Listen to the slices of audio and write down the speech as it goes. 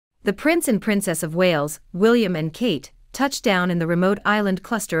The Prince and Princess of Wales, William and Kate, touched down in the remote island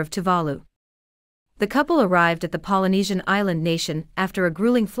cluster of Tuvalu. The couple arrived at the Polynesian island nation after a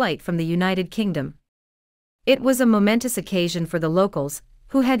grueling flight from the United Kingdom. It was a momentous occasion for the locals,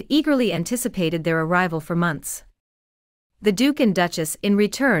 who had eagerly anticipated their arrival for months. The Duke and Duchess, in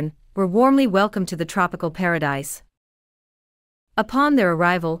return, were warmly welcomed to the tropical paradise. Upon their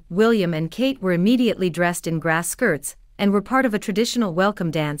arrival, William and Kate were immediately dressed in grass skirts, and were part of a traditional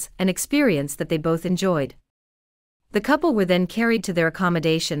welcome dance, an experience that they both enjoyed. The couple were then carried to their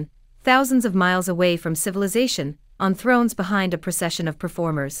accommodation, thousands of miles away from civilization, on thrones behind a procession of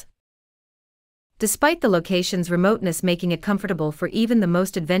performers. Despite the location's remoteness making it comfortable for even the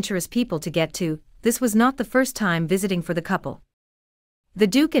most adventurous people to get to, this was not the first time visiting for the couple. The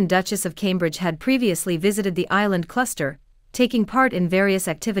Duke and Duchess of Cambridge had previously visited the island cluster, taking part in various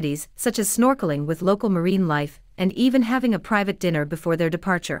activities such as snorkeling with local marine life, and even having a private dinner before their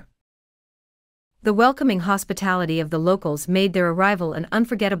departure. The welcoming hospitality of the locals made their arrival an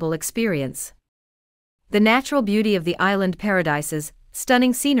unforgettable experience. The natural beauty of the island paradises,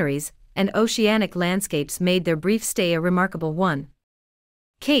 stunning sceneries, and oceanic landscapes made their brief stay a remarkable one.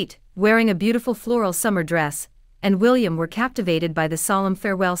 Kate, wearing a beautiful floral summer dress, and William were captivated by the solemn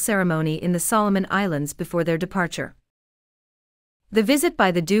farewell ceremony in the Solomon Islands before their departure. The visit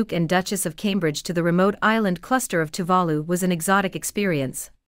by the Duke and Duchess of Cambridge to the remote island cluster of Tuvalu was an exotic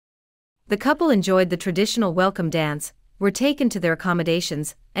experience. The couple enjoyed the traditional welcome dance, were taken to their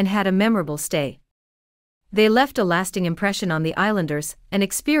accommodations, and had a memorable stay. They left a lasting impression on the islanders, an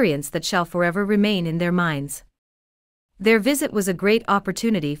experience that shall forever remain in their minds. Their visit was a great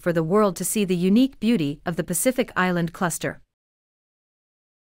opportunity for the world to see the unique beauty of the Pacific Island cluster.